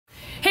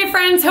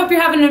friends, hope you're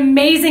having an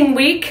amazing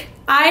week.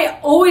 I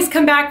always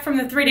come back from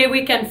the 3-day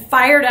weekend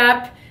fired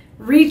up,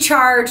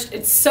 recharged.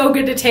 It's so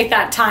good to take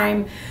that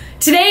time.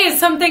 Today is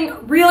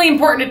something really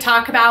important to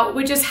talk about,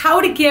 which is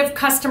how to give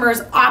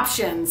customers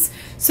options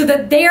so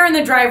that they are in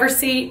the driver's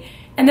seat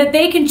and that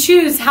they can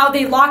choose how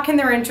they lock in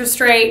their interest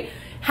rate,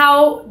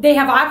 how they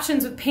have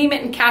options with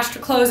payment and cash to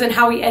close, and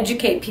how we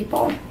educate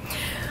people.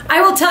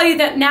 I will tell you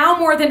that now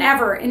more than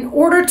ever, in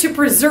order to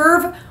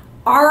preserve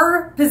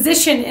our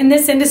position in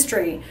this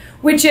industry,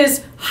 which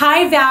is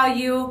high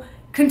value,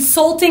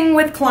 consulting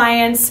with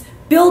clients,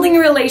 building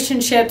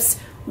relationships,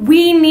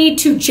 we need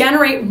to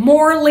generate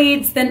more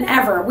leads than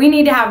ever. We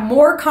need to have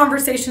more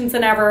conversations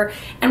than ever,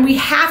 and we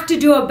have to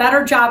do a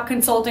better job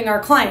consulting our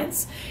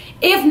clients.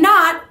 If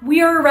not,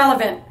 we are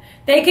irrelevant.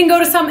 They can go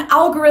to some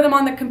algorithm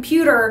on the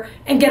computer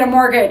and get a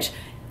mortgage.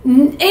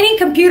 Any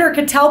computer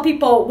could tell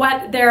people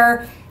what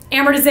their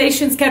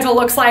amortization schedule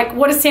looks like,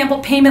 what a sample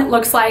payment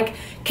looks like,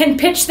 can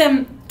pitch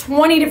them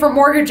 20 different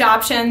mortgage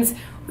options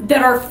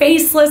that are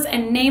faceless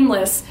and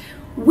nameless.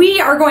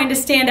 We are going to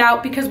stand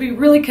out because we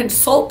really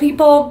consult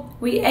people,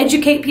 we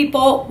educate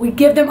people, we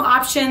give them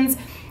options,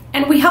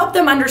 and we help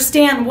them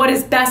understand what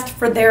is best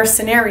for their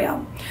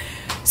scenario.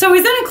 So I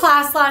was in a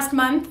class last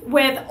month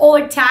with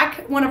Oleg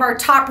Tak, one of our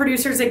top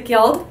producers at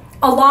Guild,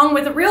 along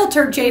with a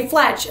realtor, Jay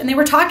Fletch, and they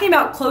were talking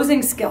about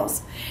closing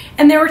skills.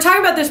 And they were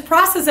talking about this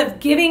process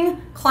of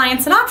giving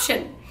clients an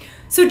option.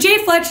 So Jay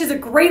Fletch is a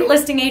great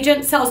listing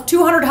agent, sells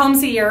 200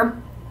 homes a year.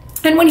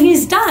 And when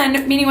he's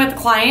done meeting with the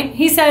client,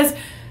 he says,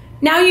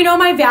 now you know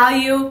my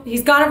value.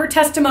 He's gone over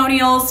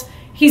testimonials.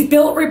 He's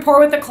built rapport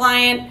with the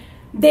client.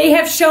 They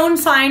have shown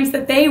signs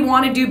that they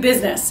want to do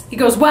business. He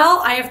goes,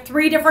 well, I have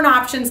 3 different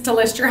options to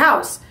list your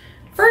house.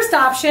 First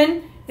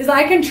option is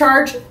I can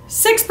charge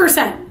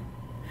 6%.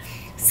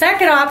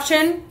 Second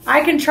option,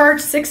 I can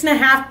charge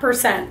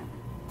 6.5%.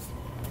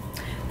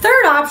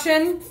 Third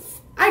option,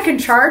 I can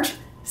charge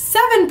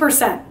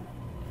 7%.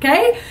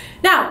 Okay?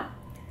 Now,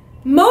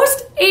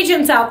 most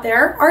agents out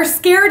there are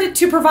scared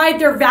to provide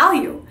their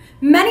value.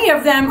 Many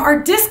of them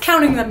are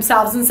discounting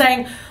themselves and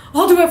saying,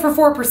 I'll do it for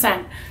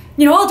 4%.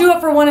 I'll do it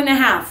for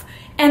 1.5%.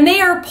 And they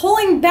are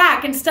pulling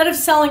back instead of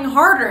selling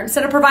harder,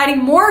 instead of providing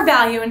more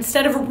value,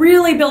 instead of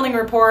really building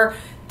rapport,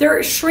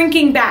 they're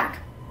shrinking back.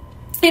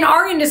 In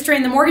our industry,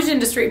 in the mortgage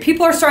industry,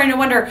 people are starting to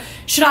wonder,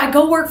 should I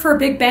go work for a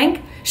big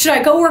bank? Should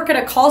I go work at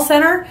a call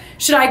center?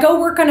 Should I go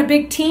work on a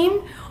big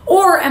team?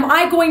 Or am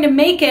I going to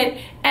make it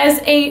as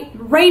a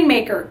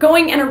rainmaker,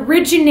 going and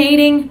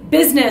originating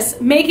business,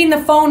 making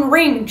the phone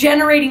ring,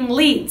 generating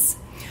leads?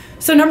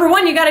 So number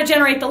 1, you got to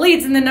generate the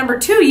leads. And then number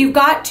 2, you've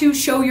got to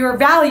show your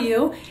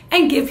value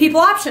and give people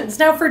options.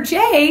 Now for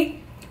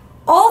Jay,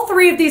 all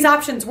 3 of these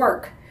options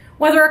work.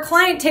 Whether a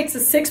client takes a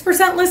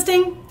 6%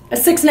 listing, a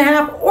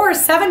 6.5%, or a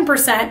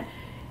 7%,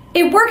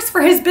 it works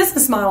for his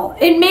business model.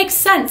 It makes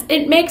sense.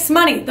 It makes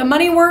money. The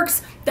money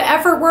works, the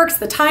effort works,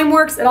 the time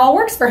works, it all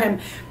works for him.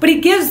 But he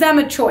gives them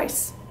a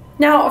choice.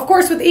 Now, of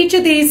course, with each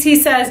of these, he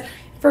says,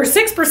 for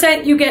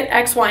 6%, you get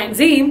X, Y, and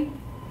Z.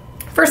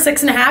 For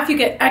 6.5%, you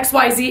get X,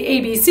 Y, Z,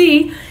 A, B,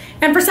 C.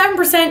 And for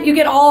 7%, you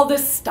get all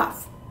this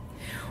stuff.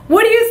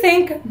 What do you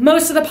think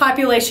most of the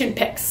population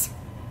picks?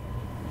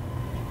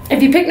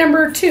 If you pick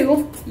number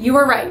 2, you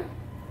are right.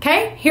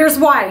 Okay? Here's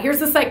why. Here's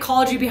the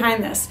psychology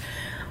behind this.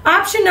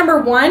 Option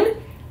number 1,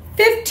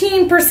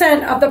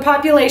 15% of the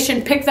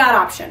population pick that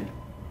option.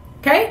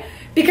 Okay?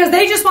 Because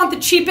they just want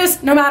the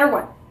cheapest no matter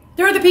what.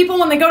 They're the people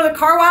when they go to the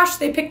car wash,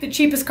 they pick the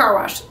cheapest car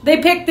wash.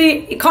 They pick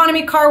the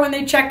economy car when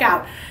they check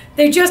out.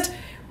 They just,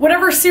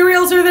 whatever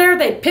cereals are there,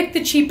 they pick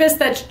the cheapest.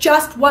 That's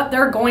just what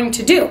they're going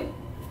to do.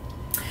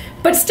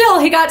 But still,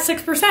 he got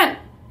 6%.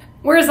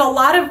 Whereas a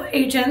lot of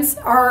agents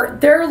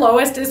their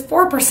lowest is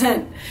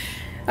 4%.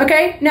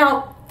 Okay?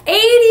 Now,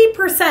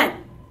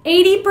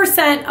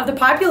 80% of the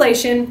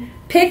population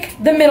pick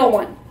the middle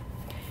one.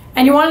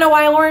 And you want to know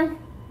why, Lauren?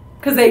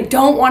 Because they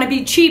don't want to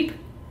be cheap.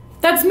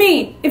 That's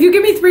me. If you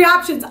give me 3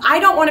 options, I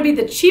don't want to be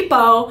the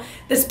cheapo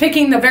that's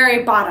picking the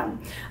very bottom.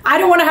 I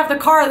don't want to have the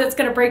car that's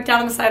going to break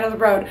down on the side of the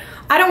road.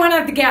 I don't want to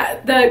have to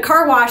get the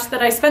car wash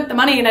that I spent the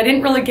money and I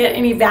didn't really get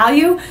any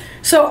value.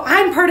 So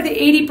I'm part of the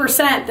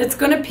 80% that's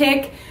going to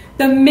pick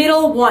the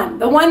middle one,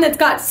 the one that's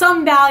got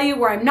some value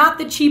where I'm not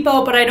the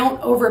cheapo, but I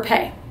don't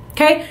overpay.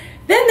 Okay?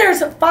 Then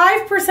there's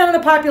 5% of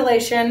the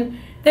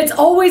population that's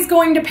always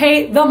going to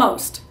pay the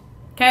most.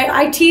 Okay,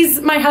 I tease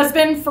my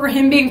husband for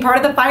him being part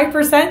of the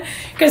 5%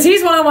 because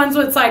he's one of the ones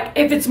that's like,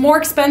 if it's more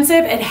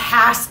expensive, it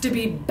has to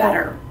be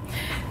better.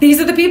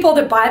 These are the people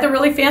that buy the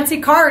really fancy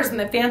cars and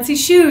the fancy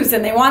shoes,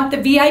 and they want the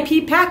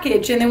VIP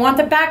package, and they want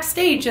the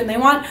backstage, and they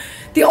want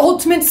the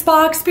ultimate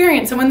spa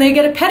experience. And when they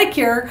get a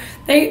pedicure,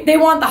 they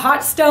want the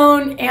hot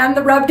stone and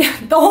the rub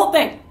down, the whole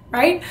thing,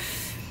 right?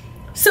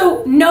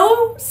 So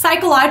know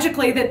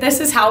psychologically that this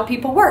is how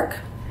people work.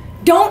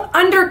 Don't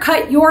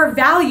undercut your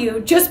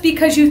value just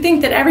because you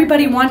think that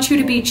everybody wants you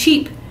to be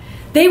cheap.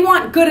 They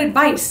want good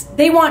advice.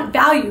 They want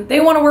value.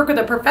 They want to work with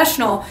a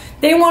professional.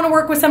 They want to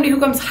work with somebody who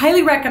comes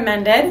highly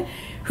recommended,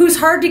 who's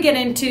hard to get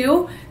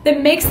into,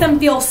 that makes them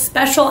feel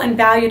special and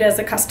valued as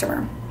a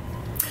customer.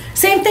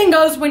 Same thing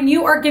goes when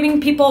you are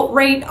giving people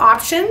rate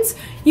options.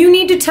 You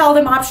need to tell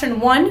them option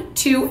 1,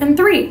 2, and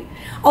 3,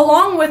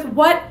 along with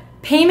what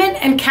payment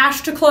and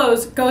cash to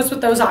close goes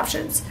with those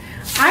options.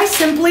 I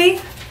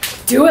simply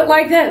do it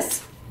like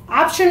this.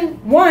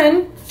 Option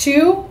 1,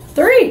 2,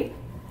 3.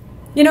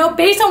 You know,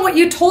 based on what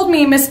you told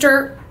me,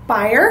 Mr.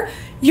 Buyer,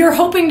 you're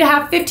hoping to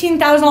have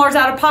 $15,000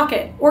 out of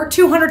pocket or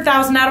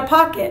 $200,000 out of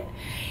pocket.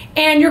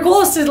 And your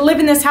goal is to live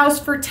in this house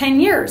for 10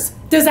 years.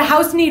 Does the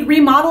house need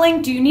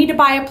remodeling? Do you need to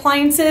buy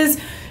appliances?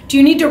 Do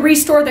you need to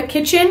restore the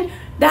kitchen?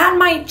 That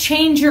might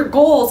change your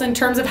goals in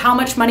terms of how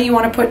much money you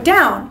want to put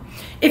down.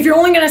 If you're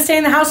only going to stay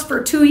in the house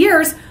for 2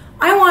 years,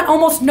 I want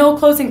almost no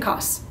closing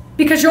costs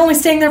because you're only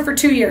staying there for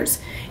 2 years.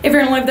 If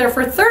you're going to live there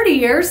for 30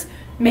 years,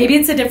 maybe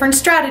it's a different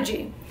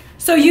strategy.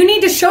 So you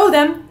need to show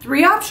them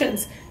 3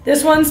 options.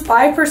 This one's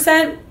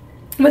 5%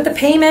 with the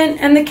payment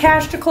and the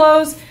cash to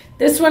close.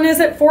 This one is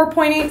at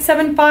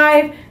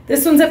 4.875.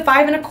 This one's at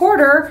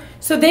 5.25.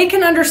 So they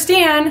can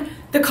understand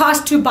the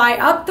cost to buy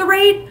up the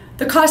rate,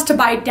 the cost to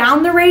buy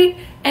down the rate,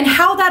 and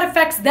how that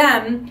affects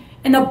them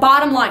in the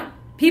bottom line.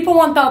 People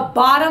want the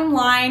bottom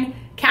line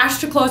cash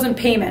to close and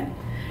payment.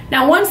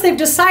 Now, once they've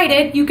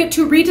decided, you get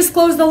to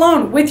redisclose the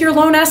loan with your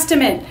loan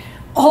estimate,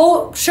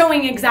 all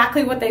showing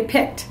exactly what they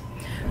picked.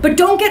 But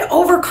don't get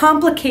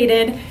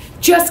overcomplicated.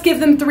 Just give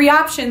them 3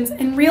 options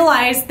and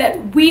realize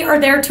that we are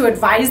there to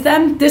advise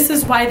them. This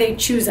is why they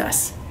choose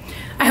us.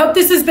 I hope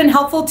this has been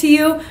helpful to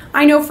you.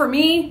 I know for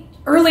me,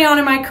 early on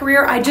in my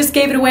career, I just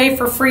gave it away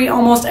for free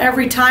almost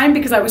every time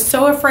because I was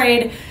so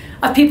afraid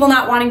of people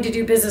not wanting to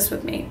do business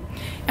with me.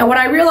 And what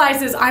I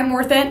realized is I'm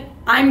worth it.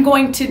 I'm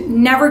going to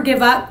never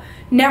give up,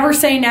 never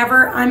say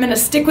never. I'm going to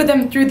stick with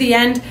them through the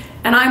end,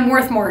 and I'm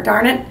worth more,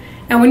 darn it.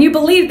 And when you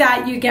believe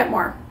that, you get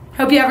more.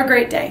 Hope you have a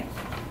great day.